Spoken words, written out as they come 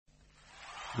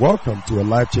Welcome to a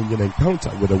life-changing encounter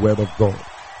with the Word of God,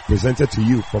 presented to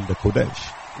you from the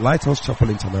Kodesh, Lighthouse Chapel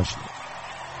International.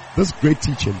 This great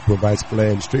teaching provides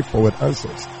clear and straightforward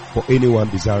answers for anyone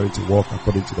desiring to walk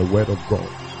according to the Word of God.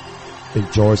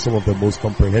 Enjoy some of the most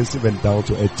comprehensive and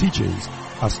down-to-earth teachings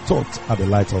as taught at the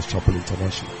Lighthouse Chapel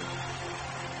International.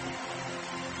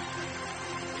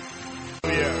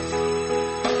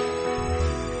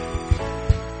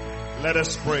 Let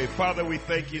us pray. Father, we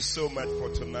thank you so much for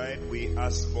tonight. We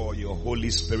ask for your Holy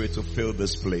Spirit to fill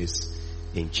this place.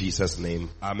 In Jesus' name,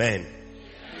 amen.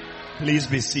 Please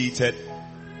be seated.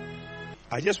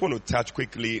 I just want to touch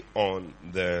quickly on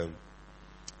the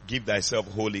Give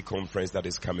Thyself Holy conference that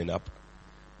is coming up.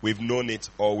 We've known it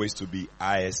always to be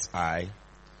ISI,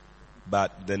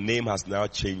 but the name has now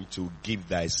changed to Give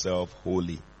Thyself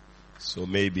Holy. So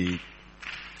maybe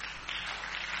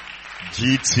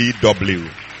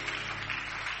GTW.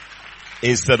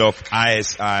 Instead of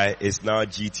ISI, it's now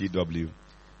GTW.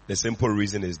 The simple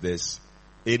reason is this.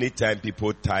 Anytime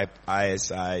people type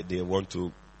ISI, they want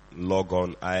to log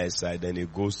on ISI, then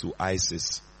it goes to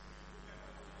ISIS.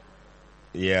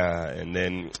 Yeah, and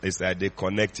then it's like they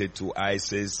connected to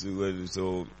ISIS,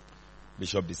 so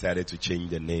Bishop decided to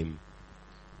change the name.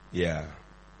 Yeah,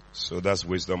 so that's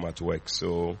wisdom at work.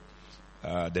 So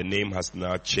the name has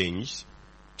now changed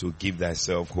to Give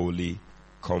Thyself Holy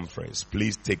Conference.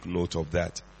 Please take note of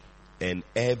that. And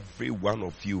every one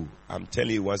of you, I'm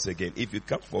telling you once again, if you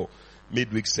come for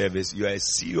midweek service, you are a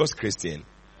serious Christian.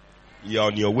 You're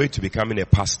on your way to becoming a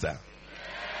pastor.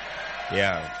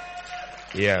 Yeah.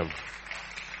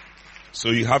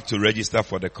 So you have to register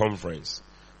for the conference.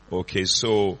 Okay,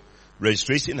 so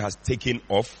registration has taken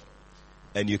off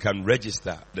and you can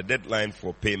register. The deadline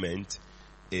for payment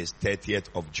is 30th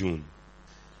of June.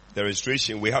 The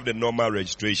registration, we have the normal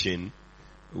registration,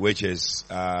 which is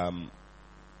 $15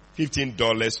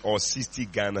 or 60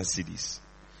 Ghana cedis.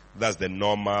 That's the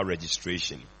normal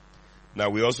registration.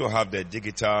 Now we also have the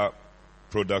digital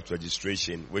product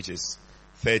registration, which is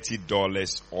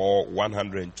 $30 or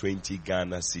 120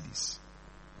 Ghana cedis.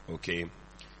 Okay.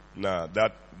 Now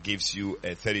that gives you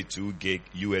a 32 gig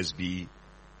USB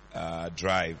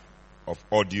drive of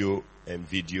audio and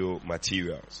video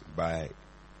materials by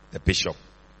the Bishop.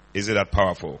 Isn't that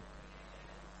powerful?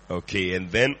 Okay, and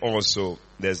then also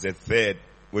there's the third,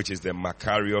 which is the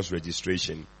Macarius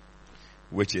registration,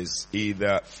 which is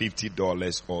either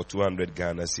 $50 or 200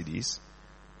 Ghana cedis.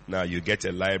 Now you get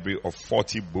a library of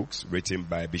 40 books written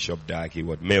by Bishop Dag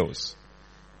Heward-Mills.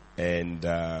 And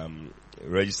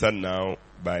register now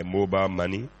by mobile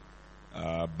money,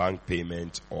 bank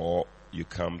payment, or you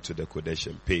come to the Kodesh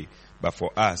and pay. But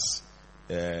for us,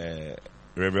 Reverend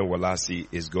Walasi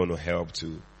is going to help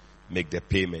to make the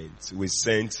payment. We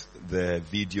sent the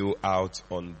video out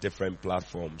on different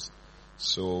platforms.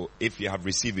 So if you have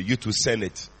received it, you to send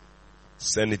it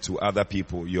to other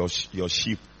people, your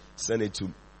sheep, send it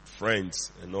to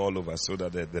friends and all over so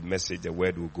that the message, the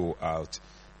word will go out.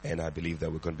 And I believe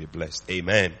that we're going to be blessed.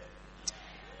 Amen.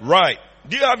 Right.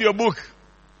 Do you have your book?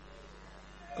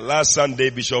 Last Sunday,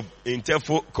 Bishop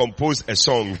Intefo composed a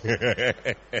song.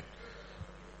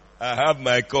 I have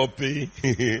my copy.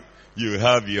 You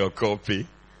have your copy.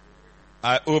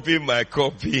 I open my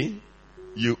copy.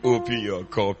 You open your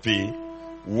copy.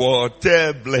 What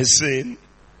a blessing.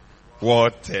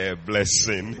 What a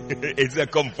blessing. It's a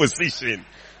composition.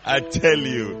 I tell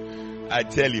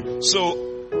you.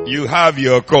 So, you have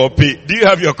your copy. Do you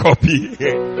have your copy?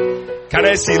 Can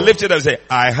I see? Lift it up and say,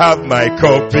 I have my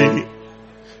copy.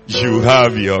 You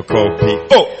have your copy.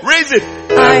 Oh, raise it.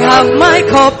 I have my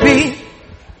copy.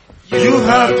 You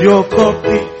have your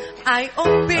copy. I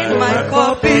open my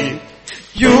copy.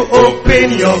 You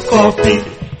open your copy.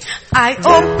 I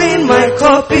open my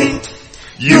copy.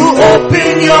 You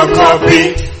open your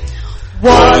copy.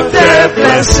 What a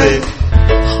blessing.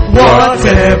 What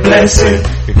a blessing.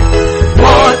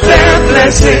 What a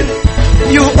blessing.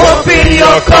 You open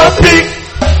your copy.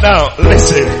 Now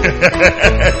listen.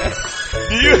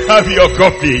 Do you have your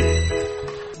copy?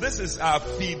 This is our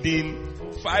feeding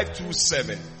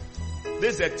 527.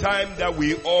 This is a time that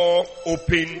we all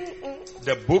open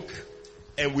the book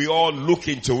and we all look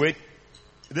into it.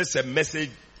 This is a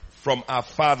message from our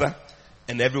Father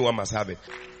and everyone must have it.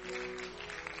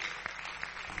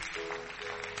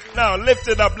 Now lift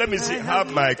it up. Let me see.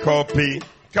 Have my copy.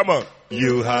 Come on.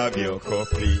 You have your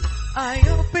copy. I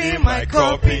open my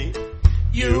copy.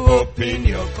 You open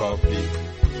your copy.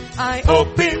 I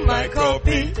open my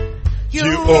copy.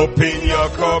 You open your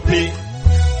copy.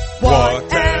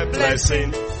 What a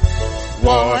blessing.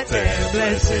 What a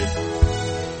blessing.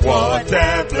 What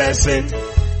a blessing.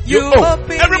 You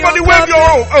open. Everybody wave your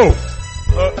own. Oh.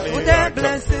 What a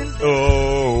blessing.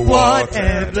 Oh, what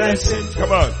a blessing.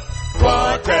 Come on.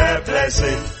 What a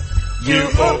blessing. You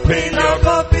open your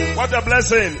copy. What a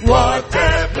blessing. What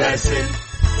a blessing.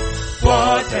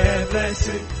 What a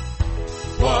blessing.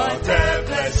 What a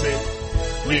blessing.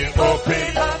 We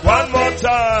open up. One more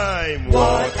time.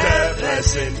 What a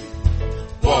blessing.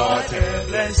 What a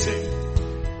blessing.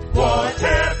 What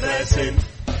a blessing.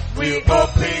 We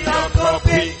open our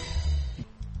copy.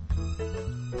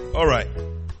 All right.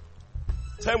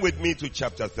 Turn with me to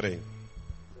chapter 3.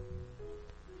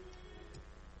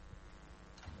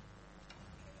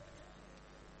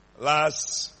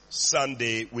 Last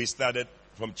Sunday we started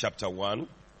from chapter 1.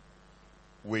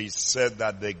 We said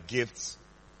that the gifts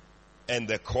and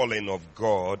the calling of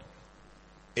God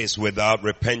is without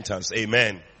repentance.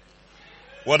 Amen.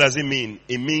 What does it mean?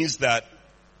 It means that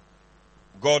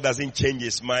God doesn't change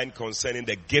his mind concerning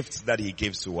the gifts that he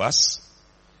gives to us.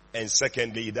 And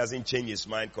secondly, he doesn't change his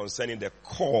mind concerning the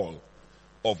call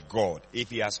of God. If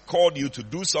he has called you to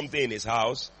do something in his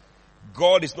house,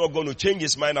 God is not going to change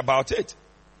his mind about it.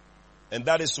 And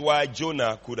that is why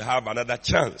Jonah could have another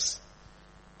chance.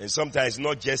 And sometimes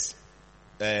not just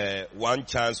one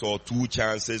chance or two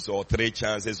chances or three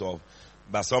chances,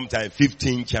 but sometimes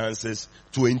 15 chances,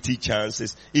 20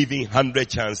 chances, even 100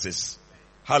 chances.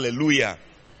 Hallelujah.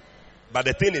 But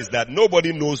the thing is that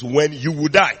nobody knows when you will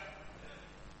die.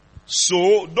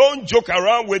 So don't joke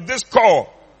around with this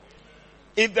call.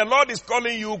 If the Lord is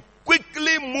calling you,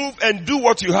 quickly move and do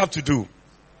what you have to do.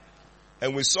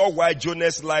 And we saw why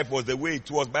Jonah's life was the way it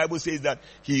was. Bible says that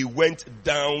he went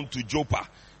down to Joppa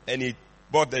and he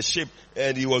bought the ship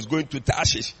and he was going to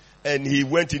Tarshish. And he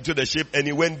went into the ship and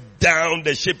he went down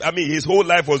the ship. I mean, his whole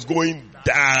life was going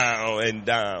down and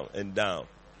down and down.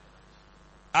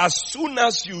 As soon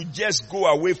as you just go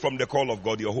away from the call of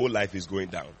God, your whole life is going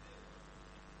down.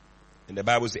 And the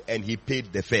Bible says, and he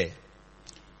paid the fare.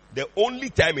 The only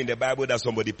time in the Bible that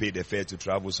somebody paid the fare to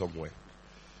travel somewhere.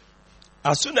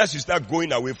 As soon as you start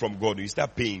going away from God, you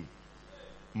start paying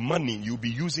money. You'll be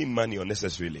using money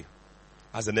unnecessarily.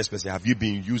 As the next person, have you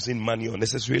been using money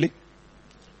unnecessarily?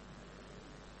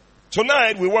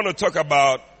 Tonight, we want to talk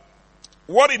about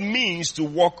what it means to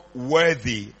walk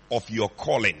worthy of your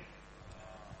calling.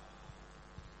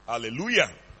 Hallelujah.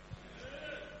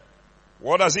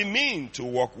 What does it mean to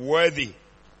walk worthy?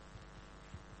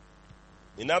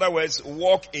 In other words,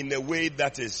 walk in a way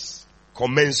that is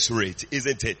commensurate,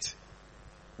 isn't it?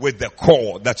 With the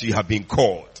call that you have been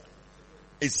called.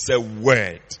 It's a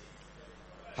word.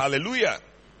 Hallelujah.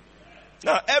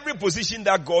 Now, every position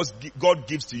that God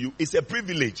gives to you is a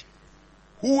privilege.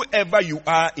 Whoever you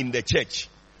are in the church,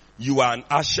 you are an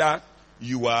usher,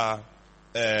 you are,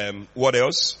 what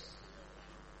else?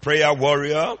 Prayer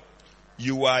warrior,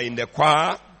 you are in the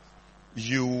choir,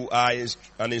 you are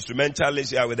an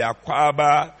instrumentalist, you are with the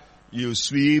choir, you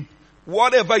sweep,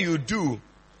 whatever you do,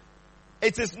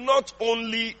 it is not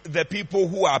only the people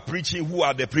who are preaching who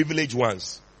are the privileged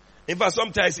ones. In fact,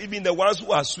 sometimes even the ones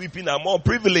who are sweeping are more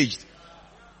privileged.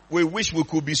 We wish we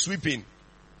could be sweeping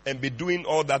and be doing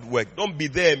all that work. Don't be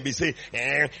there and be saying,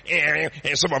 and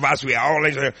some of us, we are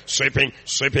always sweeping.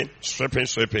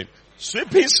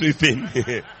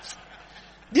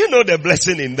 Do you know the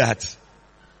blessing in that?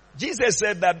 Jesus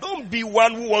said that don't be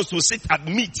one who wants to sit at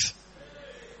meat.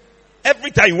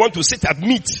 Every time you want to sit at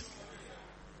meat.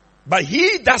 But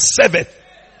he that serveth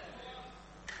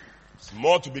is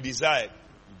more to be desired.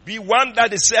 Be one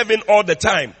that is serving all the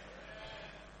time.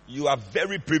 You are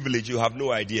very privileged. You have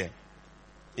no idea.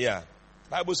 Yeah.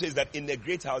 Bible says that in the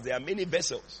great house there are many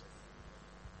vessels.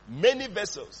 Many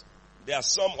vessels. There are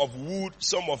some of wood,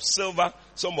 some of silver,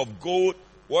 some of gold,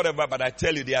 whatever. But I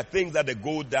tell you, there are things that the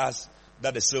gold does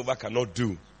that the silver cannot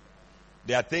do.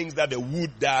 There are things that the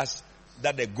wood does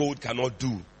that the gold cannot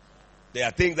do. There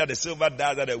are things that the silver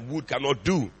does that the wood cannot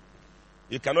do.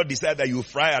 You cannot decide that you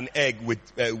fry an egg with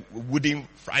a wooden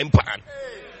frying pan.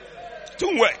 It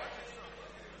won't work.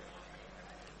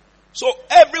 So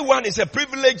everyone is a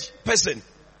privileged person,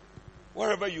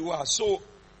 wherever you are. So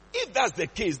if that's the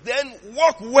case, then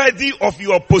walk worthy of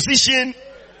your position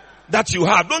that you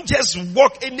have. Don't just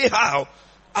walk anyhow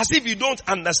as if you don't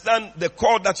understand the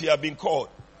call that you have been called.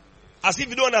 As if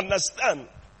you don't understand.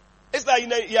 It's like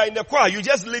you're in the choir, you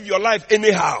just live your life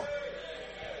anyhow.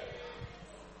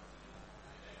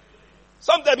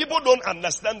 Sometimes people don't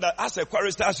understand that as a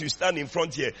chorister, as you stand in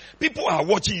front here, people are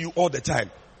watching you all the time.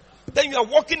 Then you are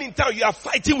walking in town, you are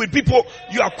fighting with people,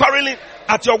 you are quarreling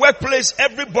at your workplace,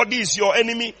 everybody is your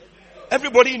enemy.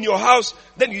 Everybody in your house,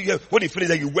 then when you finish,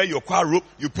 then you wear your choir robe,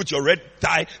 you put your red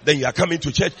tie, then you are coming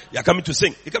to church, you are coming to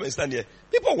sing. You come and stand here.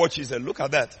 People watch you and say, look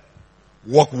at that.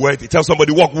 Walk worthy. Tell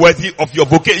somebody, walk worthy of your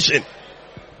vocation.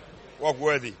 Walk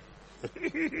worthy.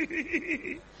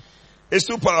 It's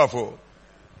too powerful.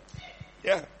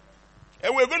 Yeah.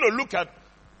 And we're going to look at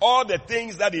all the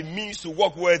things that it means to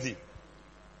walk worthy.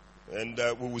 And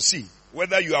we will see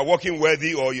whether you are walking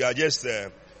worthy or you are just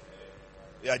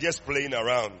playing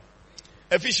around.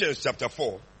 Ephesians chapter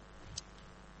 4.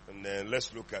 And then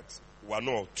let's look at one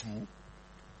or two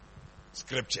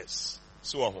scriptures.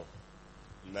 So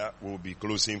now we'll be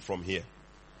closing from here.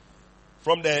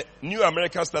 From the New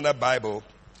American Standard Bible,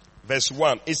 verse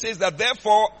 1. It says that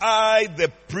therefore I,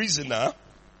 the prisoner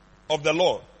of the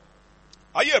Lord.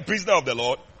 Are you a prisoner of the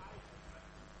Lord?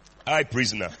 I,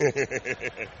 prisoner.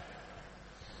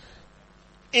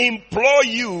 Implore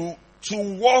you to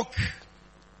walk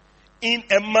in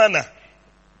a manner.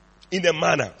 In a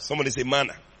manner. Somebody say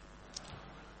manner.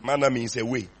 Manner means a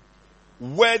way.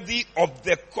 Worthy of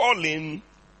the calling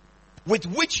with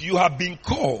which you have been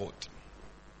called.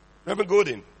 Reverend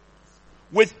Golden.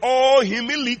 With all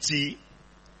humility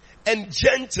and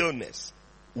gentleness.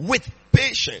 With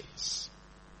patience.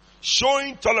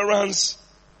 Showing tolerance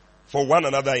for one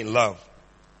another in love.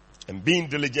 And being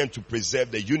diligent to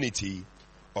preserve the unity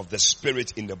of the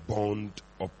Spirit in the bond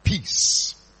of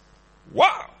peace.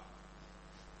 Wow.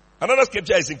 Another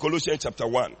scripture is in Colossians chapter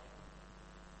 1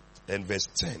 and verse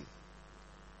 10.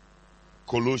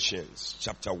 Colossians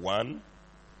chapter 1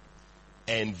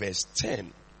 and verse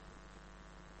 10.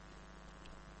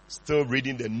 Still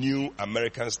reading the New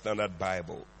American Standard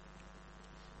Bible.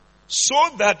 So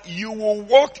that you will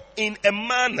walk in a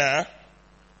manner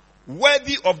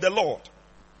worthy of the Lord,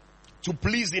 to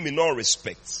please Him in all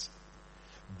respects,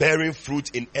 bearing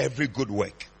fruit in every good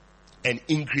work, and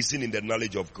increasing in the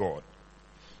knowledge of God,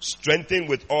 strengthened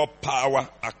with all power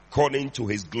according to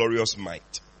His glorious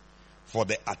might, for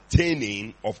the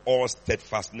attaining of all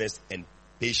steadfastness and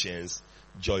patience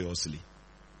joyously.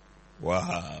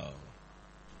 Wow.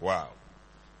 Wow.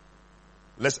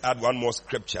 Let's add one more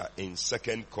scripture in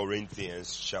 2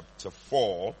 Corinthians chapter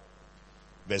 4,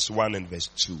 verse 1 and verse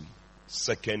 2.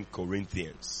 2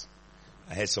 Corinthians.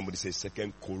 I heard somebody say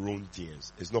 2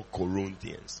 Corinthians. It's not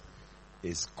Corinthians.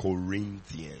 It's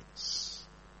Corinthians.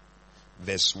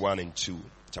 Verse 1 and 2.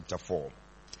 Chapter 4.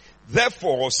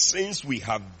 Therefore, since we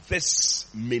have this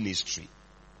ministry,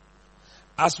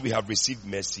 as we have received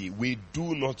mercy, we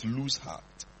do not lose heart.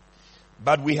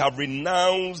 But we have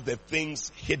renounced the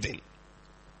things hidden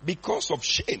because of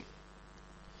shame,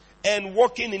 and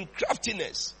walking in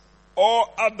craftiness, or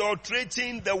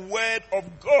adulterating the word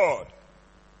of God,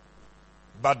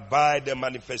 but by the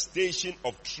manifestation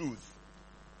of truth,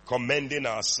 commending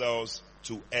ourselves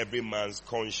to every man's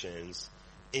conscience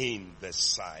in the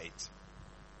sight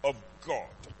of God.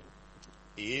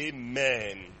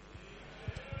 Amen.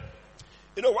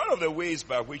 You know, one of the ways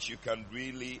by which you can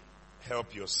really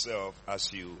help yourself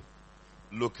as you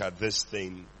look at this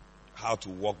thing, how to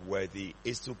walk worthy,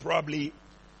 is to probably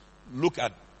look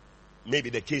at maybe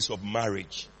the case of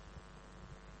marriage.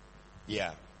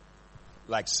 Yeah.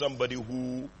 Like somebody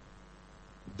who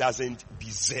doesn't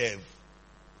deserve.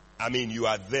 I mean, you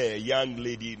are there, young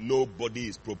lady, nobody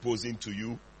is proposing to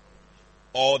you.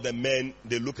 All the men,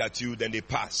 they look at you, then they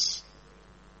pass.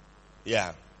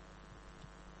 Yeah.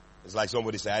 It's like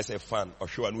somebody say, I say fan.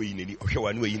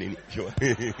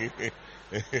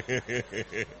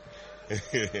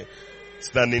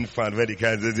 Standing fan, very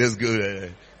kind. It just goes.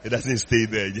 It doesn't stay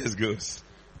there. It just goes.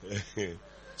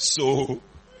 So,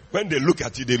 when they look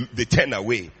at you, they turn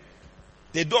away.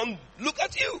 They don't look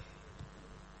at you.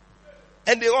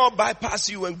 And they all bypass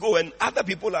you and go, and other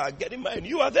people are getting married.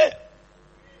 You are there.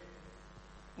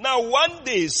 Now, one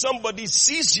day, somebody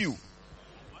sees you.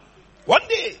 One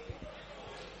day.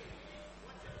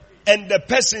 And the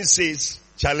person says,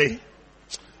 Charlie,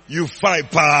 you fine,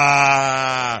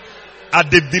 pa. I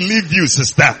they believe you,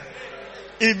 sister.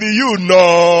 If you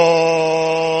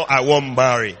know I won't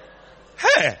marry.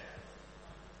 Hey,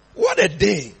 what a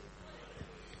day.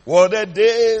 What a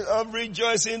day of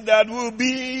rejoicing that will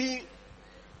be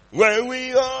when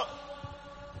we are.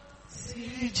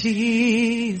 See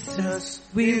Jesus,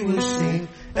 we will sing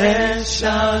and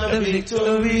shout a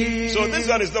victory. So this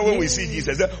one is not when we see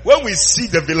Jesus. When we see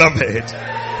the beloved.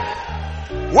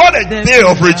 What a day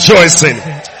of rejoicing.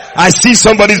 I see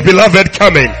somebody's beloved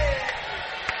coming.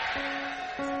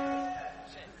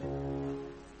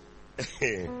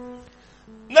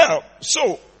 Now,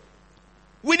 so,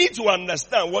 we need to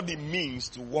understand what it means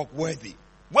to walk worthy.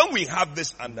 When we have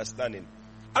this understanding,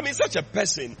 I mean, such a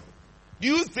person, do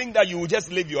you think that you will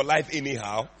just live your life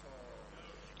anyhow?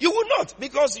 You will not,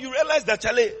 because you realize that,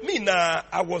 Charlie,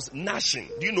 I was gnashing.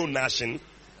 Do you know gnashing?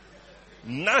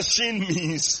 Gnashing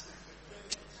means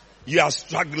You are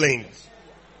struggling.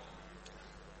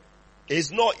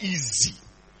 It's not easy.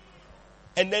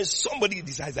 And then somebody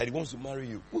decides that he wants to marry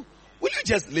you. Will you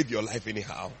just live your life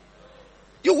anyhow?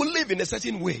 You will live in a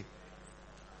certain way.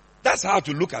 That's how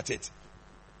to look at it,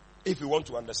 if you want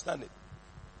to understand it.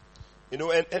 You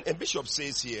know, and Bishop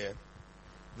says here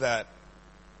that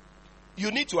you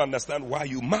need to understand why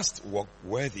you must walk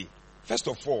worthy. First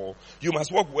of all, you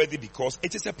must walk worthy because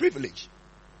it is a privilege.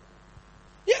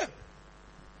 Yeah.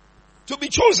 To be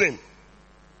chosen.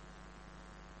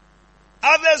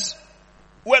 Others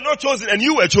were not chosen and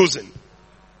you were chosen.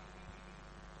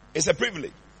 It's a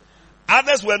privilege.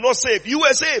 Others were not saved. You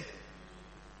were saved.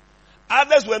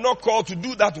 Others were not called to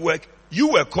do that work. You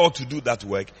were called to do that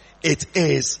work. It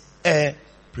is a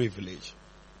privilege.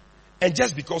 And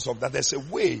just because of that, there's a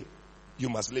way you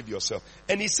must live yourself.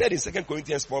 And he said in 2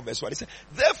 Corinthians 4 verse 1, he said,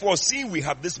 therefore, seeing we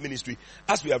have this ministry,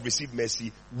 as we have received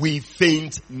mercy, we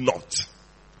faint not.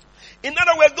 In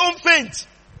other words, don't faint.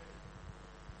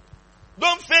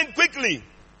 Don't faint quickly.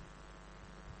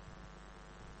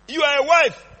 You are a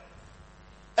wife.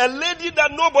 A lady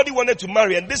that nobody wanted to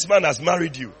marry, and this man has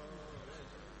married you.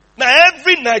 Now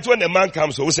every night when a man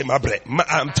comes, he will say,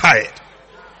 I'm tired.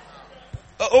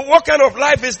 What kind of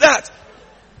life is that?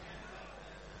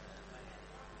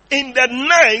 In the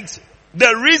night,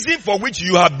 the reason for which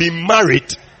you have been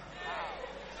married.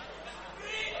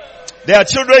 There are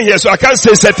children here, so I can't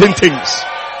say certain things.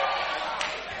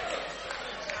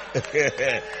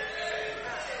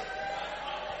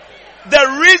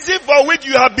 The reason for which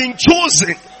you have been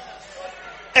chosen,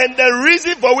 and the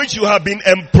reason for which you have been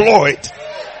employed,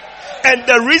 and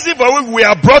the reason for which we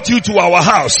have brought you to our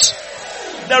house,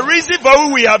 the reason for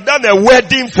which we have done a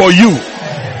wedding for you,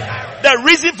 the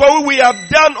reason for which we have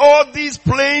done all these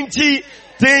plenty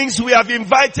things, we have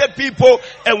invited people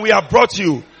and we have brought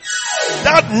you.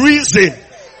 That reason,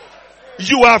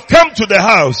 you have come to the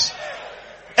house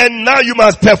and now you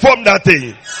must perform that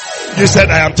thing. You said,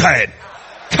 I am tired.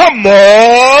 Come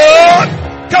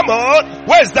on! Come on!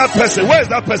 Where is that person? Where is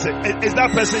that person? Is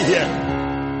that person here?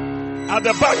 At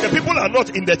the back, the people are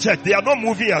not in the church. They are not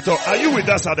moving at all. Are you with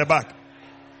us at the back?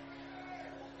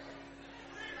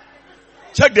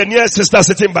 Check the nearest sister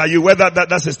sitting by you, whether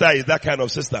that sister is that kind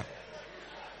of sister.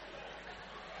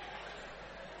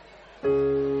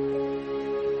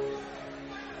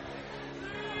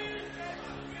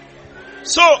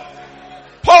 So,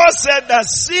 Paul said that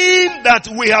seeing that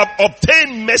we have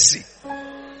obtained mercy,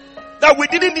 that we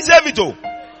didn't deserve it all,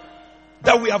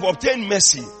 that we have obtained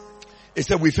mercy, he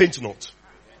said we faint not.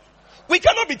 We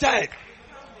cannot be tired.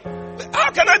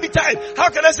 How can I be tired? How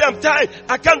can I say I'm tired?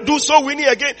 I can't do so winning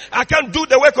again. I can't do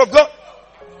the work of God.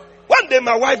 One day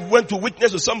my wife went to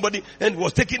witness to somebody and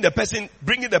was taking the person,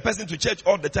 bringing the person to church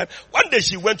all the time. One day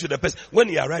she went to the person. When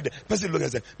he arrived, the person looked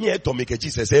and said, me, Tomika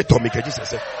Jesus, Tomika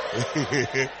Jesus.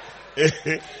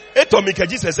 Tomika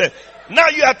Jesus said, now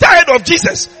you are tired of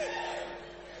Jesus.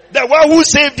 The one who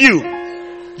saved you.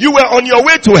 You were on your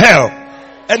way to hell.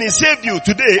 And he saved you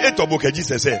today. Tomika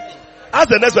Jesus said. Ask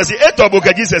the next person,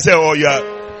 Tomika Jesus said, oh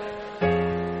yeah.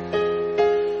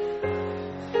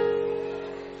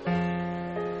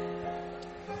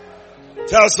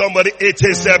 Tell somebody it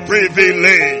is a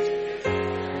privilege.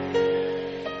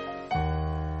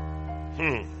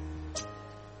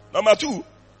 Number 2,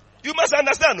 you must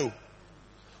understand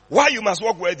why you must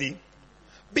walk worthy.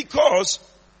 Because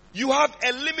you have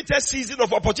a limited season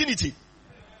of opportunity.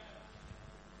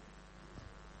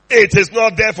 It is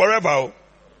not there forever.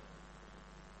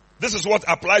 This is what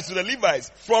applies to the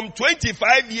Levites. From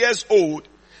 25 years old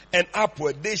and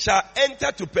upward, they shall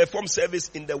enter to perform service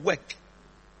in the work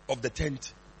of the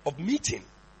tent of meeting.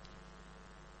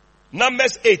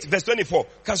 Numbers 8 verse 24.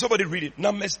 Can somebody read it?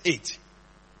 Numbers 8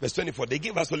 verse 24. They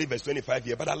give us only verse 25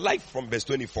 here, but I like from verse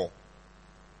 24.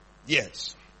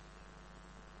 Yes.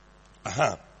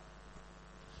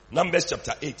 Numbers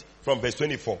chapter 8 from verse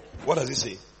 24. What does it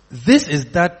say? This is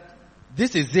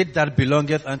it that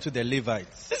belongeth unto the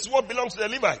Levites. This is what belongs to the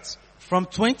Levites. From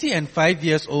 25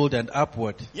 years old and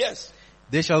upward. Yes.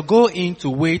 They shall go in to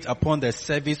wait upon the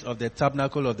service of the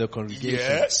tabernacle of the congregation.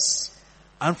 Yes.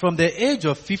 And from the age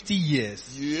of 50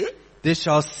 years, they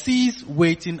shall cease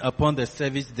waiting upon the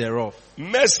service thereof.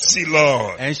 Mercy,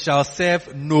 Lord. And shall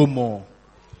serve no more.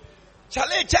 Shall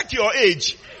I check your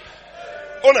age?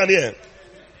 On and here.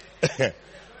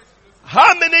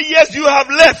 How many years do you have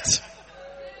left?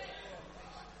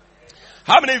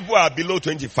 How many people are below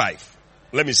 25?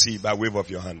 Let me see by wave of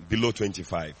your hand. Below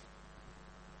 25.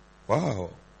 Wow.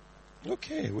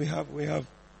 Okay, we have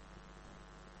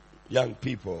young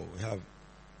people.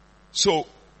 So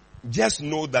just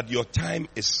know that your time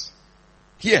is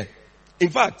here. In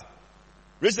fact,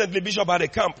 Recently, Bishop had a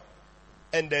camp,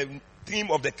 and the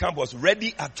theme of the camp was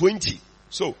ready at 20.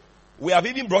 So, we have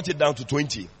even brought it down to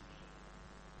 20.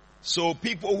 So,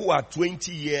 people who are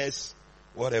 20 years,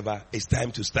 whatever, it's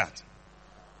time to start.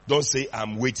 Don't say,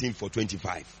 I'm waiting for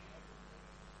 25.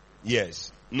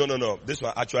 Yes. No. This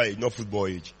one actual age, not football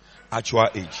age. Actual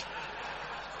age.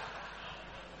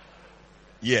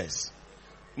 Yes.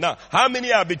 Now, how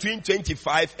many are between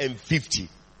 25 and 50?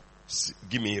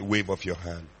 Give me a wave of your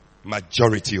hand.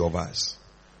 Majority of us.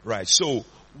 Right. So,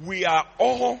 we are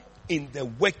all in the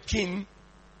working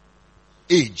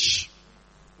age.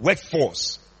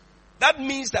 Workforce. That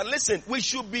means that, listen, we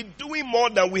should be doing more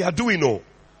than we are doing now.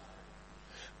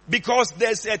 Because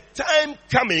there's a time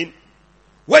coming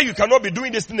where you cannot be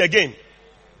doing this thing again.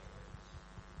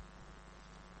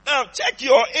 Now, check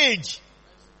your age.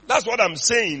 That's what I'm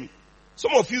saying.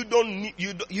 Some of you don't need,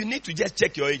 you need to just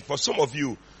check your age. For some of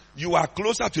you, you are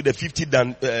closer to the 50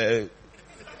 than,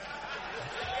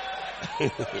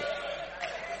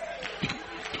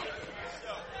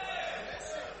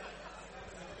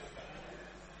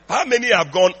 How many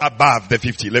have gone above the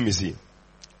 50? Let me see.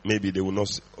 Maybe they will not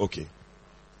say, okay.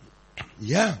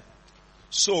 Yeah.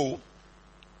 So,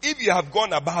 if you have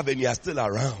gone above and you are still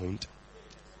around,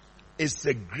 it's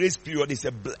a grace period, it's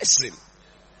a blessing.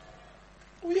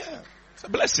 Oh yeah, it's a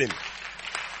blessing.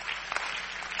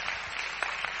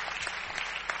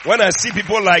 When I see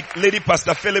people like Lady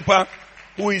Pastor Philippa,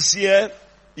 who is here,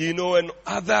 and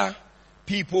other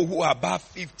people who are above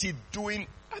 50 doing,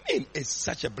 it's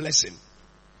such a blessing.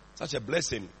 Such a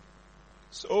blessing.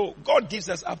 So, God gives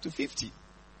us up to 50.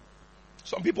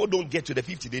 Some people don't get to the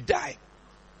 50, they die.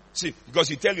 See, because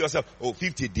you tell yourself,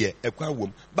 50 dear,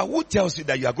 but who tells you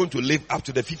that you are going to live up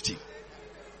to the 50?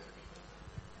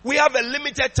 We have a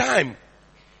limited time.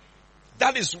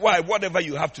 That is why whatever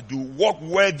you have to do, walk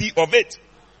worthy of it.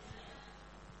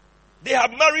 They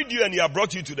have married you and they have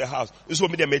brought you to the house.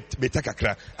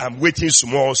 I'm waiting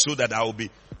small so that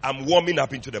I'm warming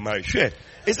up into the marriage. Sure.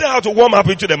 Is that how to warm up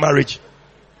into the marriage?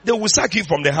 They will sack you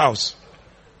from the house.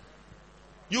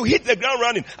 You hit the ground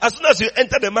running. As soon as you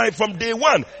enter the marriage from day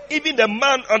one, even the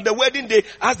man on the wedding day,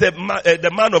 as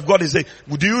the man of God is saying,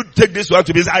 do you take this one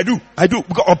to me? I do.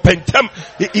 Because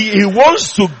he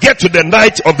wants to get to the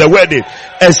night of the wedding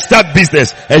and start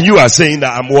business. And you are saying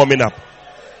that I'm warming up.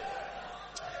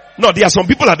 No, there are some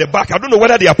people at the back. I don't know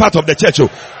whether they are part of the church. Or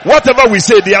whatever we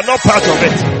say, they are not part of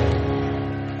it.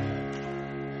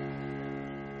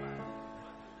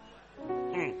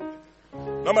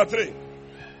 Number 3.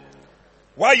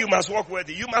 Why you must walk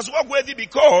worthy? You must walk worthy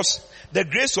because the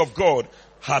grace of God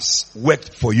has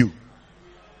worked for you.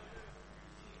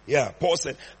 Yeah, Paul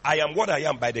said, I am what I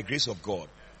am by the grace of God.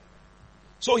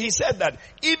 So he said that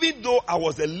even though I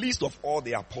was the least of all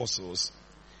the apostles,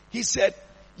 he said,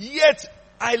 yet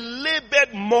I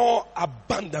labored more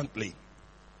abundantly.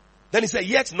 Then he said,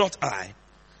 yet not I,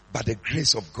 but the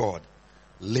grace of God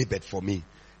labored for me.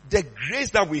 The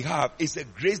grace that we have is a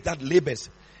grace that labors.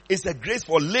 It's a grace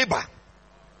for labor.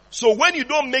 So when you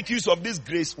don't make use of this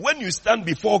grace, when you stand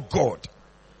before God,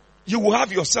 you will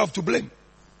have yourself to blame.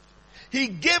 He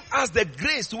gave us the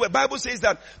grace to, the Bible says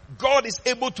that God is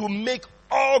able to make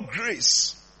all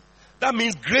grace. That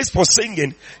means grace for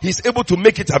singing. He's able to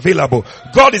make it available.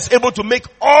 God is able to make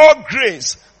all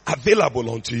grace available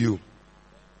unto you.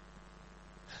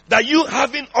 That you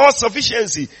having all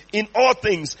sufficiency in all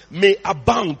things may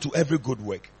abound to every good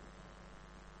work.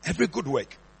 Every good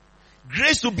work.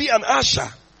 Grace to be an usher.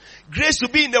 Grace to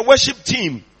be in the worship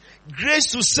team. Grace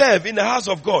to serve in the house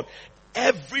of God.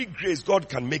 Every grace, God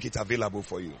can make it available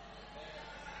for you.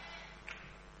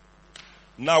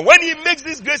 Now, when He makes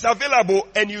this grace available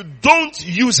and you don't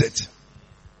use it,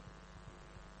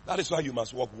 that is why you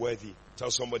must walk worthy.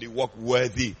 Tell somebody, walk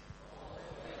worthy.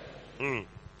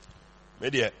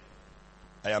 Media,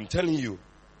 I am telling you,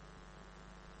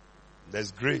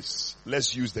 there's grace.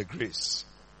 Let's use the grace.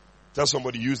 Tell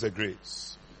somebody, use the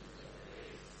grace.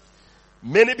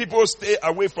 Many people stay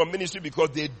away from ministry because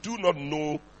they do not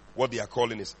know what their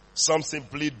calling is. Some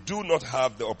simply do not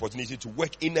have the opportunity to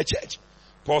work in the church.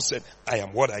 Paul said, I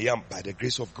am what I am by the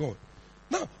grace of God.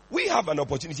 Now, we have an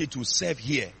opportunity to serve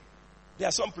here. There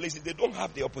are some places they don't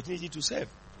have the opportunity to serve.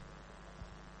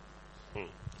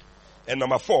 And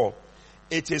number 4,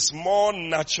 it is more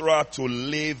natural to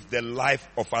live the life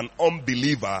of an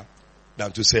unbeliever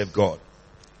than to serve God.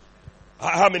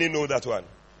 How many know that one?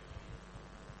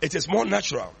 It is more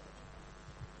natural.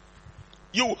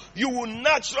 You will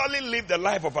naturally live the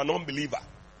life of an unbeliever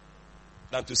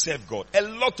than to serve God. A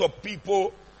lot of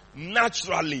people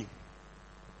naturally,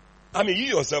 you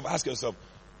yourself, ask yourself,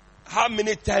 how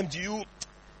many times do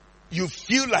you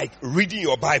feel like reading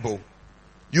your Bible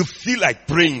You feel like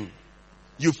praying.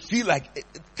 You feel like,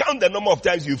 count the number of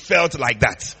times you felt like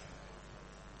that.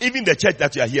 Even the church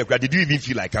that you are here, did you even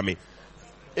feel like coming?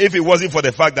 If it wasn't for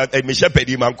the fact that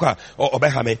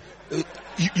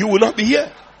you will not be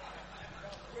here.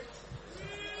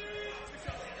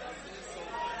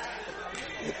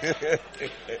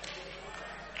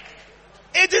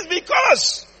 It is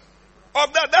because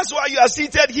of that. That's why you are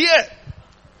seated here.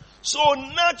 So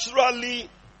naturally,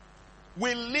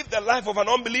 we live the life of an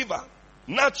unbeliever.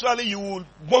 Naturally, you will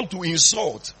want to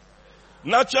insult.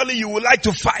 Naturally, you would like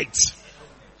to fight.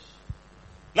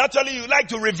 Naturally, you like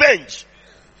to revenge.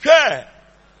 Hey.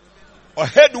 Or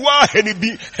headwa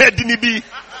henibi, hedinibi.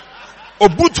 Or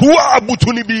butua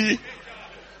abutunibi.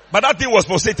 But that thing was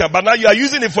for Satan. But now you are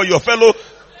using it for your fellow.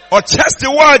 Or chest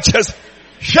the word chest.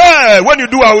 Hey, when you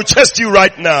do, I will chest you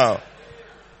right now.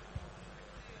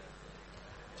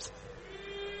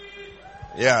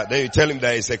 Yeah, then you tell him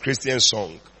that it's a Christian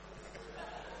song.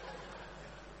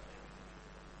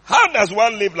 How does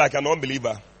one live like an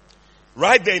unbeliever?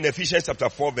 Right there in Ephesians chapter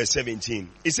 4 verse 17.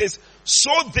 It says,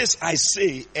 so this I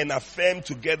say and affirm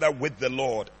together with the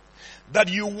Lord, that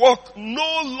you walk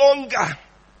no longer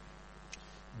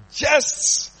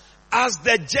just as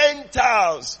the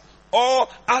Gentiles or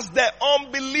as the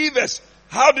unbelievers.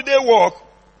 How do they walk?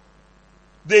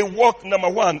 They walk, number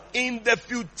one, in the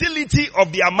futility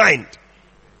of their mind.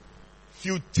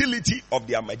 Futility of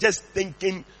their mind. Just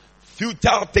thinking,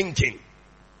 futile thinking.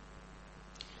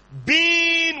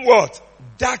 Being what?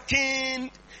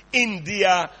 Darkened in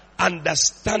their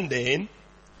understanding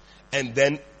and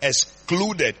then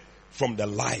excluded from the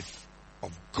life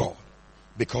of God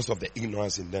because of the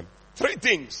ignorance in them. Three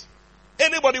things.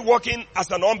 Anybody walking as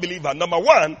an unbeliever, number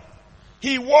one,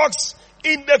 he walks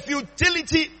in the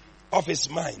futility of his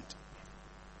mind.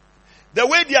 The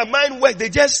way their mind works, they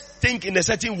just think in a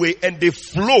certain way and they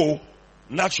flow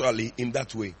naturally in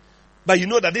that way. But you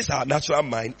know that this is our natural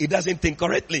mind. It doesn't think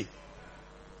correctly.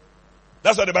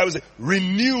 That's what the Bible says.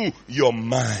 Renew your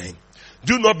mind.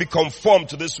 Do not be conformed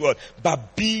to this world,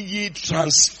 but be ye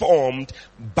transformed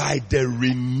by the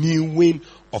renewing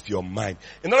of your mind.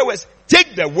 In other words,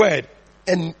 take the word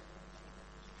and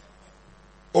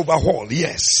overhaul.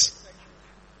 Yes.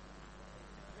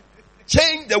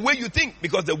 Change the way you think,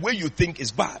 because the way you think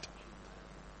is bad.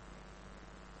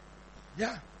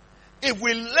 Yeah. If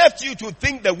we left you to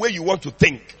think the way you want to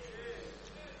think,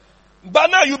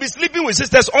 but now you'll be sleeping with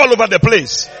sisters all over the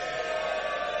place.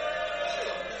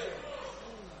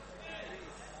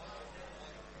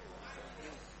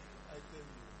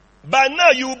 By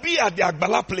now you'll be at the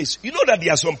Agbala place. You know that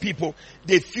there are some people,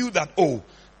 they feel that, oh,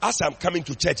 as I'm coming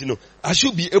to church, I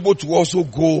should be able to also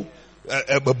go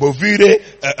Bovire.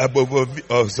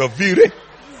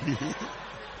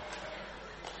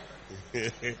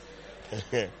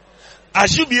 I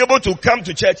should be able to come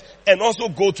to church and also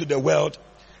go to the world.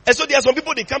 And so there are some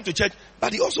people, they come to church,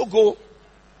 but they also go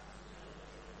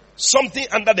something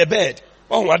under the bed.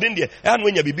 Oh, I didn't there. And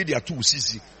when you be there too,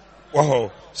 sissy.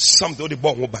 Oh, something they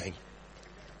bought buying.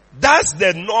 That's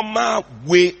the normal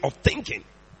way of thinking.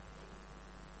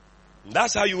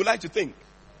 That's how you would like to think.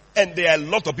 And there are a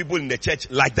lot of people in the church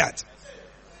like that.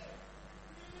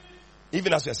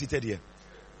 Even as we are seated here.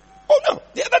 Oh no,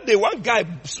 the other day one guy,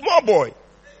 small boy,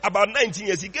 about 19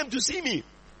 years, he came to see me.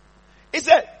 He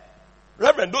said,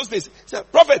 Reverend, those days, he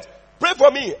said, Prophet, pray for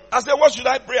me. I said, what should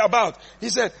I pray about? He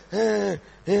said,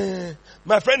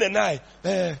 my friend and I,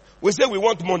 we say we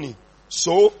want money.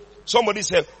 So, somebody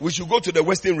said, we should go to the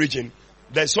Western region.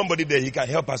 There's somebody there, he can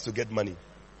help us to get money.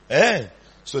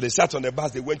 So they sat on the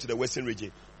bus, they went to the Western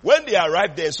region. When they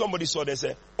arrived there, somebody saw them and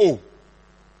said, oh,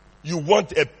 you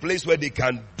want a place where they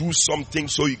can do something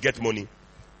so you get money?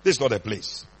 This is not a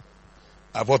place.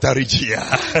 Avota Regia.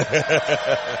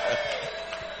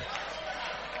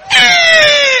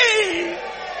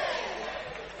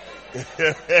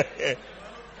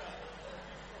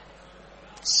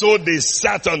 So they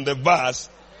sat on the bus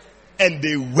and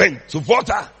they went to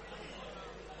Volta.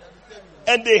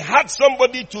 And they had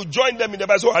somebody to join them in the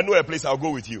bus. So I know a place, I'll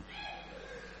go with you.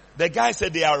 The guy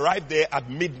said they arrived there at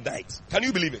midnight. Can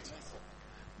you believe it?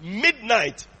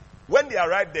 Midnight. When they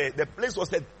arrived there, the place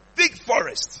was a thick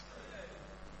forest.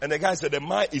 And the guy said the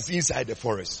man is inside the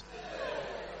forest.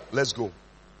 Let's go.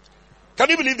 Can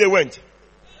you believe they went?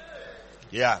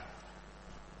 Yeah.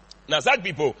 Now such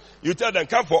people, you tell them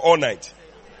come for all night.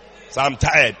 So I'm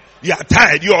tired. You are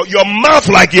tired. Your mouth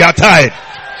like you are tired.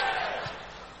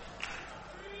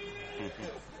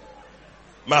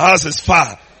 My house is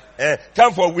far.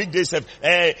 Come for weekdays.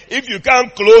 If you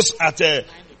can't close at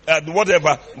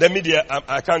whatever, the media,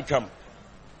 I can't come.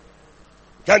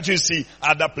 Can't you see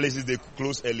other places they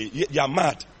close early? You are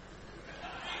mad.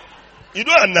 You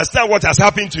don't understand what has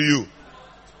happened to you.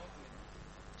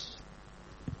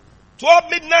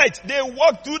 12 midnight, they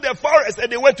walked through the forest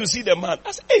and they went to see the man.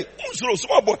 I said, hey,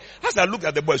 small boy. As I look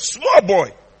at the boy, small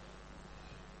boy.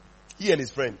 He and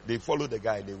his friend, they followed the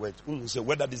guy. They went, so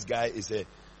whether this guy is a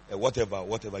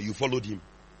whatever, you followed him.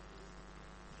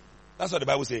 That's what the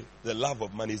Bible says. The love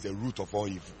of money is the root of all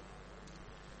evil.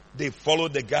 They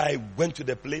followed the guy, went to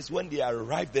the place. When they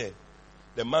arrived there,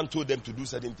 the man told them to do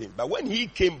certain things. But when he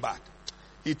came back,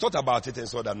 he thought about it and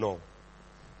saw that no.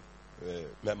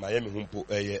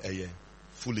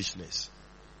 Foolishness.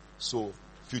 So,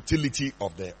 futility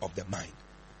of the mind.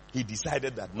 He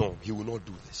decided that no, he will not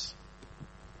do this.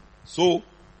 So,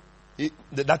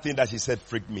 that thing that he said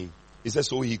freaked me. He said,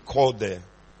 so he called the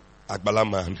Agbala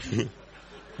man.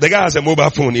 The guy has a mobile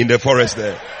phone in the forest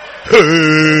there.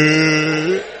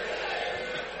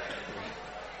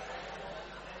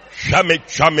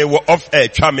 Chame were off air,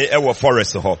 chame ever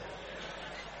forest.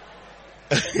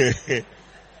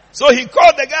 So he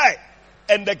called the guy.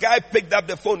 And the guy picked up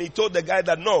the phone. He told the guy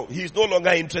that no, he's no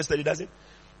longer interested. He doesn't.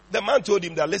 The man told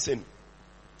him that, listen,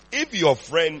 if your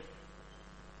friend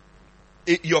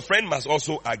must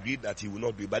also agree that he will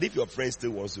not do it. But if your friend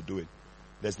still wants to do it,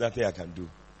 there's nothing I can do.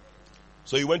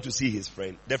 So he went to see his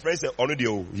friend. The friend said,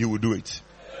 Onudio, he will do it.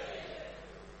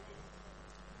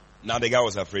 Now the guy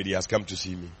was afraid. He has come to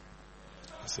see me.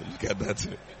 I said, look at that.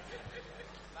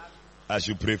 I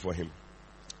should pray for him.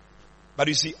 But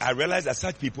you see, I realize that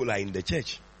such people are in the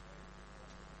church.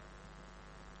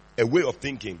 A way of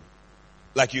thinking.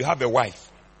 Like you have a wife,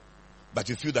 but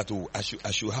you feel that, oh, I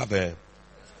should have a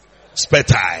spare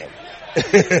time.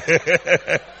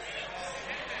 It's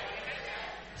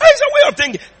a way of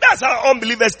thinking. That's how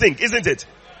unbelievers think, isn't it?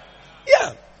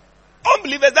 Yeah.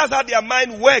 Unbelievers, that's how their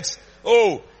mind works.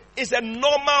 Oh, it's a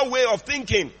normal way of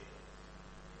thinking.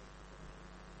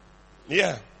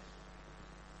 Yeah.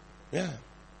 Yeah.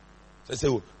 So I say,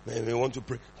 oh, we want to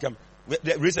pray. Come.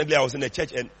 Recently I was in a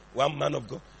church and one man of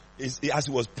God, as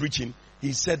he was preaching,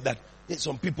 he said that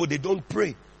some people, they don't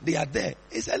pray. They are there.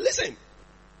 He said, listen,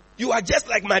 you are just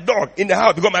like my dog in the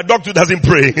house because my dog too doesn't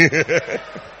pray.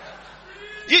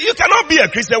 You cannot be a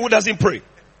Christian who doesn't pray.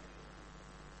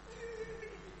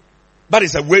 But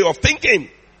it's a way of thinking.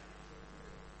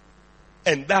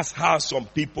 And that's how some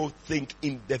people think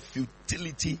in the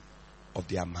futility of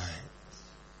their minds.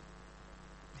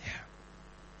 Yeah.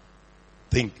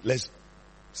 Think, let's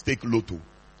stake lotto.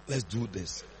 Let's do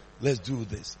this. Let's do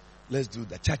this. Let's do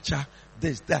that. Cha-cha.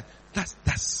 This, that.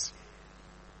 That's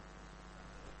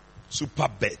super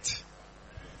bet.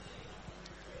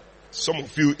 Some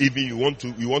of you even you want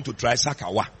to try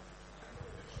Sakawa.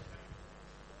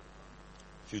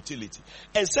 Futility.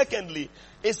 And secondly,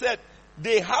 it said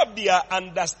they have their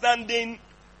understanding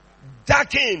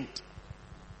darkened.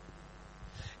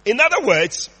 In other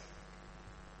words,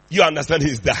 your understanding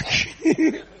is dark.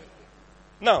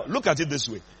 Now, look at it this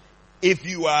way. If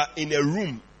you are in a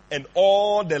room and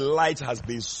all the light has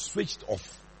been switched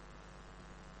off,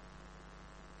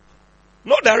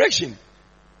 no direction,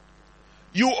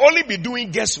 you will only be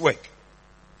doing guesswork.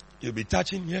 You'll be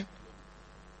touching here,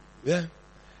 yeah,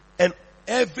 and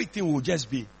everything will just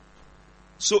be.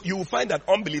 So you will find that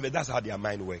unbelievers, that's how their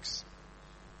mind works.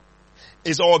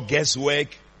 It's all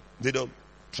guesswork. They don't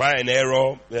try and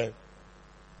error. Yeah.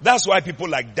 That's why people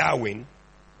like Darwin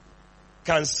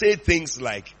can say things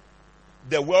like,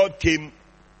 the world came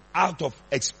out of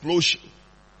explosion.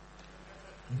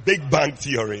 Big Bang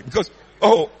Theory. Because,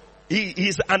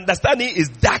 his understanding is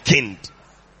darkened.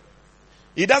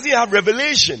 He doesn't have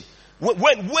revelation.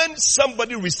 When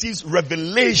somebody receives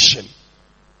revelation,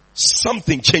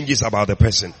 something changes about the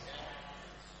person.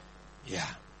 Yeah.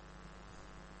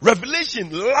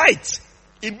 Revelation, light,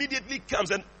 immediately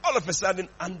comes, and all of a sudden,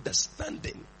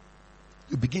 understanding.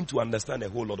 You begin to understand a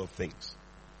whole lot of things.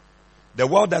 The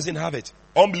world doesn't have it.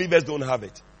 Unbelievers don't have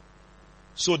it.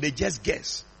 So they just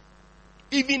guess.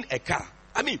 Even a car.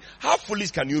 I mean, how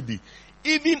foolish can you be?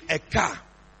 Even a car.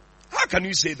 How can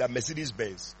you say that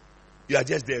Mercedes-Benz, you are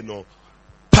just there, no,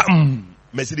 pam,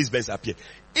 Mercedes-Benz appear.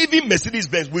 Even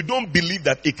Mercedes-Benz, we don't believe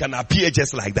that it can appear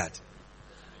just like that.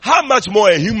 How much more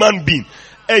a human being?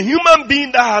 A human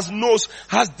being that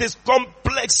has this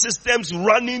complex systems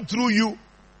running through you.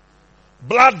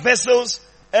 Blood vessels,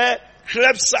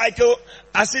 Krebs cycle,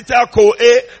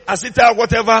 acetyl-CoA, acetyl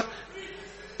whatever.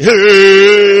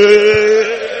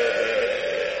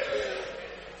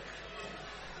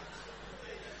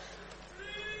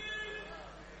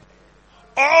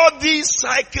 All these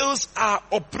cycles are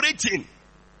operating,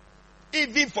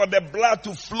 even for the blood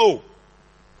to flow.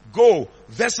 go.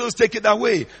 Vessels take it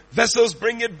away. Vessels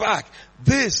bring it back.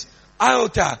 This,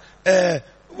 aorta,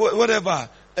 whatever,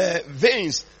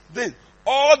 veins,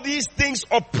 all these things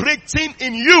operating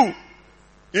in you.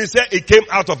 You said it came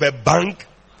out of a bank.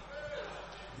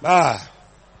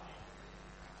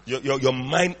 Your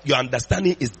mind, your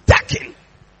understanding is darkened.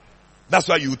 That's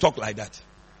why you talk like that.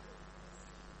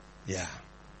 Yeah.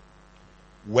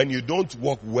 When you don't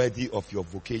walk worthy of your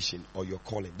vocation or your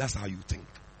calling, that's how you think.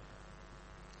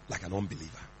 Like an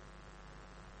unbeliever.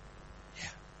 Yeah.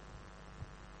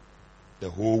 The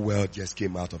whole world just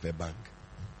came out of a bank.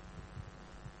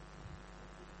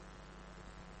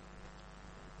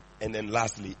 And then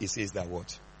lastly, it says that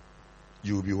what?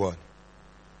 You will be what?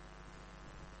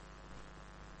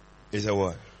 Is a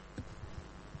what?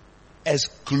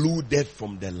 Excluded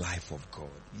from the life of God.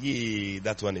 Yeah,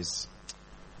 that one is,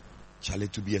 Charlie,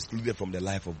 to be excluded from the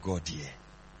life of God, yeah.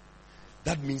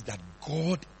 That means that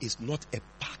God is not a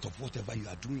part of whatever you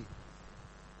are doing.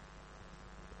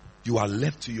 You are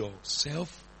left to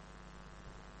yourself.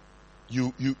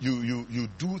 You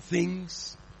do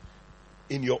things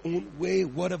in your own way,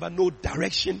 whatever, no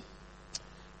direction.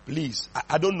 Please,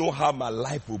 I don't know how my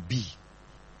life will be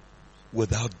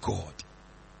without God.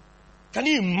 Can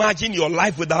you imagine your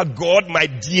life without God, my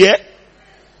dear?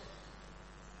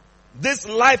 This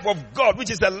life of God,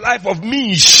 which is the life of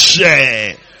me,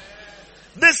 share.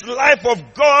 This life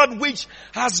of God, which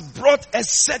has brought a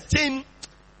certain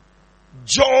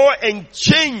joy and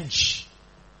change.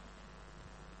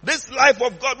 This life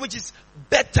of God, which is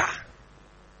better,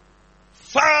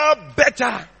 far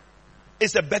better.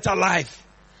 It's a better life.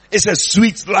 It's a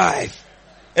sweet life.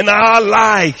 And I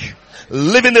like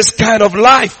living this kind of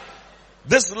life.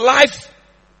 This life,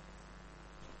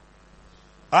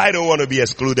 I don't want to be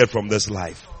excluded from this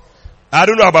life. I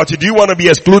don't know about you. Do you want to be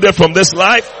excluded from this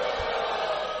life?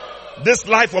 This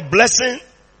life of blessing,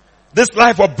 this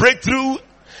life of breakthrough,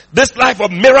 this life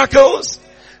of miracles,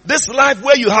 this life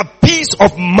where you have peace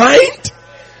of mind,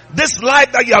 this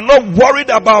life that you are not worried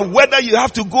about whether you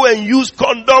have to go and use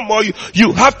condom or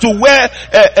you have to wear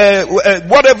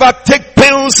whatever, take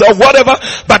pills or whatever,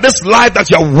 but this life that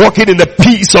you are walking in the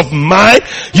peace of mind,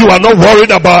 you are not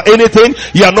worried about anything,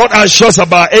 you are not anxious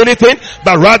about anything,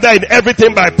 but rather in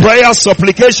everything by prayer,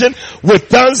 supplication, with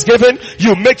thanksgiving,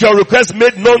 you make your request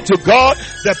made known to God.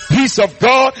 The peace of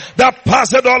God that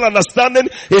passeth all understanding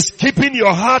is keeping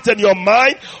your heart and your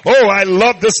mind. Oh, I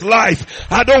love this life.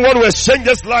 I don't want to exchange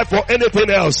this life for anything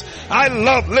else. I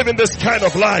love living this kind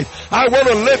of life. I want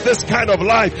to live this kind of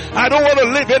life. I don't want to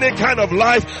live any kind of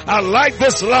life. I like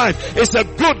this life. It's a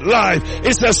good life.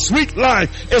 It's a sweet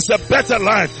life. It's a better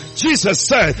life. Jesus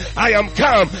said, I am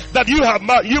come that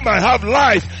you might have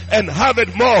life and have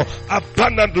it more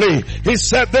abundantly. He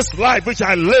said, this life which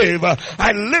I live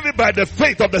it by the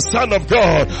faith of the Son of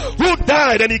God who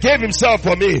died and he gave himself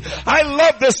for me. I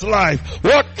love this life.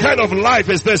 What kind of life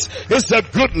is this? It's a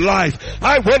good life.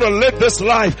 I want to live this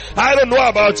life. I don't know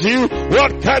about you.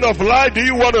 What kind of life do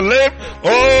you want to live?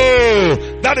 Oh,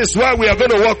 that is why we are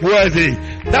going to walk worthy.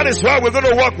 That is why we're going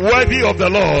to walk worthy of the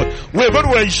Lord. We're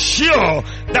going to ensure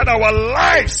that our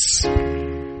lives,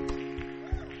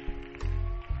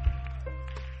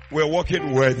 we're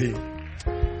walking worthy.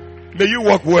 May you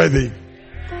walk worthy.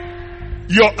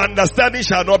 Your understanding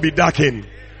shall not be darkened.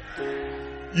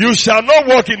 You shall not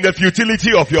walk in the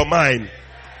futility of your mind.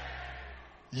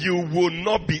 You will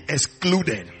not be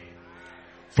excluded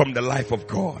from the life of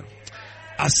God.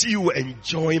 I see you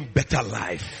enjoying better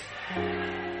life.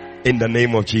 In the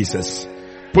name of Jesus.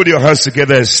 Put your hands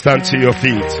together and stand to your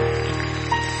feet.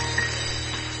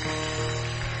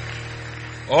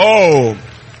 Oh,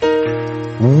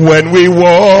 when we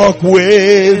walk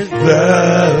with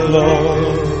the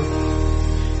Lord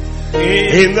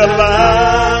in the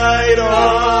light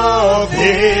of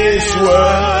His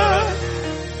word,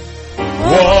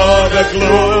 what a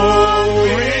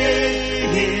glory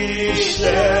He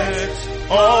sheds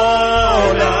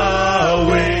on our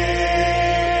way.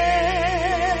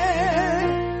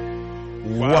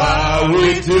 While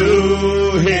we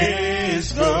do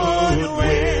His good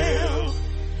will,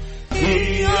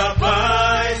 He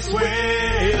abides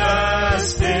with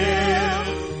us still,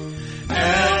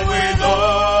 and with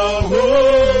all who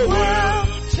will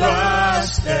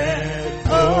trust and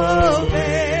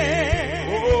obey.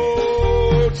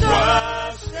 Oh,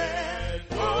 trust and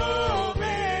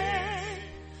obey,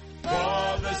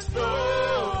 for the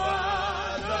storm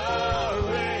and the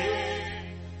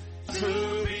rain, to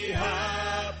be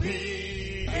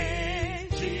happy in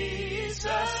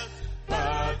Jesus,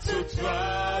 but to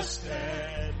trust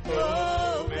and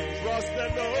obey. Trust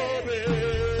and obey.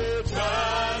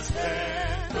 Trust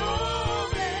and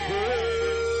obey.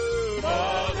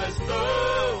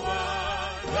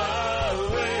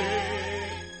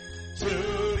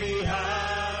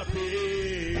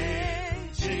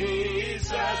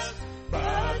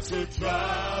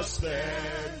 trust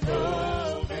and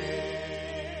obey.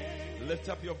 Lift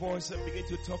up your voice and begin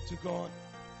to talk to God.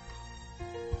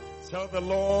 Tell the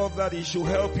Lord that He should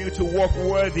help you to walk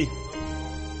worthy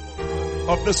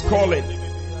of this calling.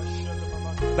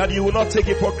 That you will not take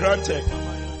it for granted.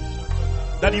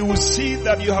 That you will see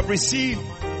that you have received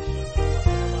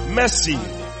mercy.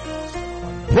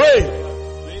 Pray,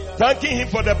 thanking Him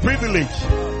for the privilege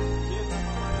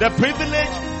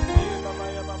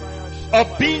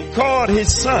of being called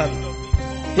His son,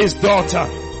 His daughter.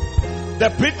 The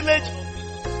privilege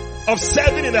of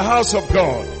serving in the house of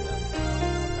God.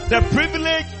 The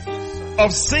privilege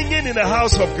of singing in the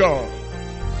house of God.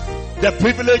 The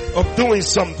privilege of doing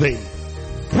something.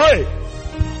 Pray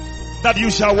that you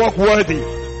shall walk worthy.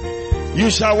 You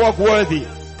shall walk worthy.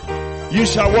 You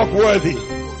shall walk worthy.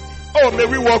 Oh, may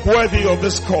we walk worthy of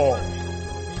this call.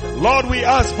 Lord, we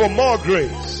ask for more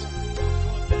grace.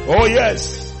 Oh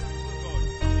yes.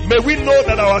 May we know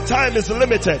that our time is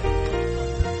limited.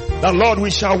 That Lord, we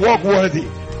shall walk worthy.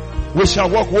 We shall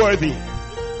walk worthy.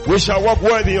 We shall walk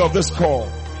worthy of this call.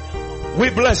 We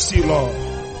bless you, Lord.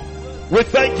 We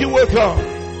thank you, O God.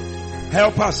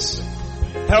 Help us.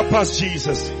 Help us,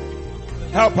 Jesus.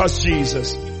 Help us,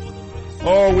 Jesus.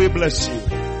 Oh, we bless you.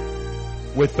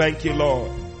 We thank you,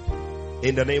 Lord.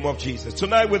 In the name of Jesus.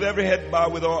 Tonight, with every head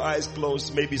bowed, with all eyes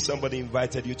closed, maybe somebody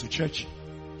invited you to church.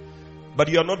 But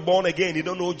you are not born again. You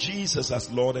don't know Jesus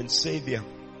as Lord and Savior.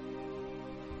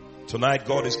 Tonight,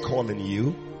 God is calling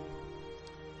you.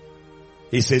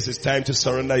 He says it's time to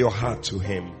surrender your heart to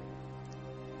Him.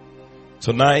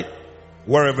 Tonight,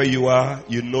 wherever you are,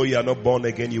 you know you are not born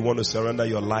again. You want to surrender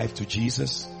your life to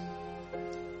Jesus.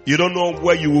 You don't know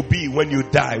where you will be when you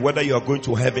die, whether you are going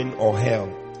to heaven or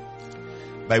hell.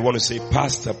 But I want to say,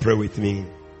 Pastor, pray with me.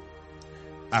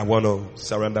 I want to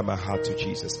surrender my heart to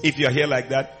Jesus. If you are here like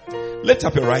that, lift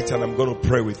up your right hand. I'm going to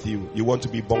pray with you. You want to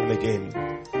be born again.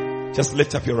 Just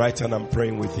lift up your right hand. I'm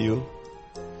praying with you.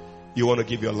 You want to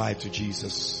give your life to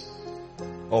Jesus.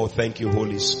 Oh, thank you,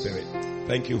 Holy Spirit.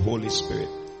 Thank you, Holy Spirit.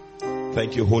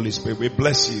 Thank you, Holy Spirit. We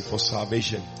bless you for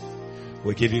salvation.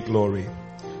 We give you glory.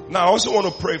 Now, I also want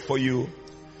to pray for you.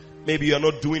 Maybe you are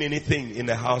not doing anything in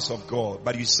the house of God,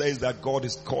 but you sense that God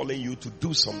is calling you to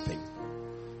do something,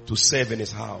 to serve in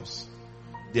His house.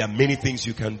 There are many things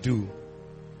you can do.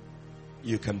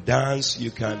 You can dance,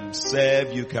 you can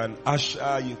serve, you can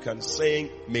usher, you can sing,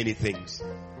 many things.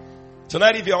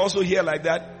 Tonight, if you're also here like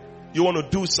that, you want to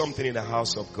do something in the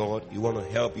house of God, you want to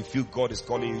help, you feel God is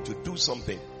calling you to do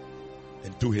something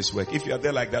and do His work. If you are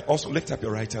there like that, also lift up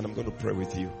your right hand. I'm going to pray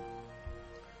with you.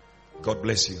 God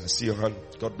bless you. I see your hand.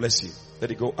 God bless you.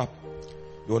 Let it go up.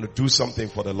 You want to do something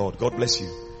for the Lord. God bless you.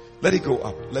 Let it go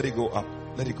up. Let it go up.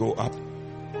 Let it go up.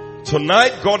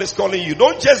 Tonight, God is calling you.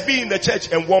 Don't just be in the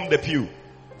church and warm the pew.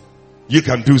 You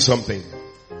can do something.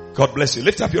 God bless you.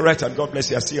 Lift up your right hand. God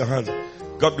bless you. I see your hand.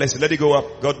 God bless you. Let it go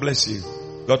up. God bless you.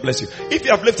 God bless you. If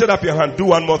you have lifted up your hand, do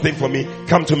one more thing for me.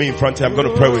 Come to me in front here. I'm going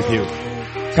to pray with you.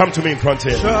 Come to me in front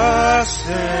here.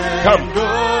 Come.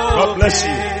 God bless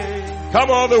you. Come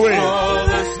all the way.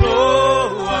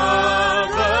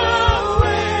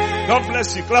 God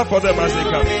bless you. Clap for them as they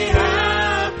come.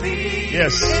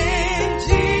 Yes.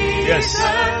 Yes.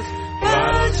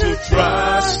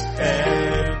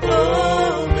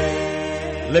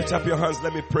 Lift up your hands.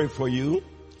 Let me pray for you.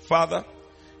 Father,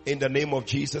 in the name of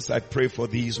Jesus, I pray for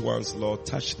these ones, Lord.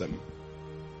 Touch them.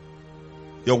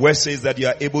 Your word says that you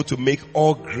are able to make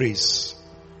all grace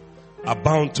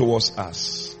abound towards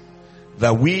us,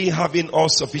 that we, having all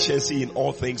sufficiency in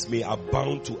all things, may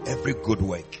abound to every good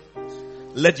work.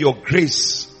 Let your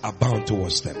grace abound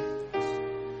towards them.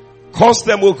 Cause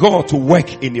them, O God, to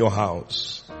work in your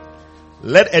house.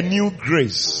 Let a new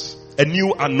grace, a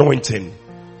new anointing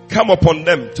come upon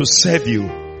them to serve you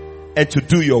and to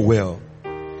do your will.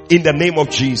 In the name of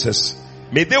Jesus,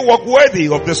 may they walk worthy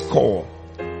of this call.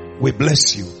 We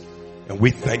bless you and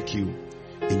we thank you.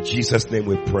 In Jesus' name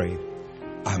we pray.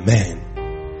 Amen.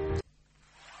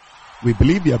 We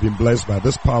believe you have been blessed by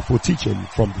this powerful teaching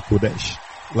from the Kodesh,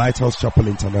 Lighthouse Chapel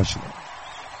International.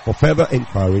 For further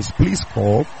inquiries, please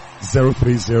call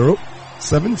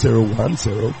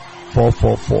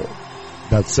 030-7010-444.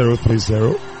 That's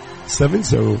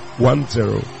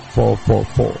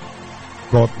 030-7010-444.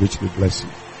 God richly bless you.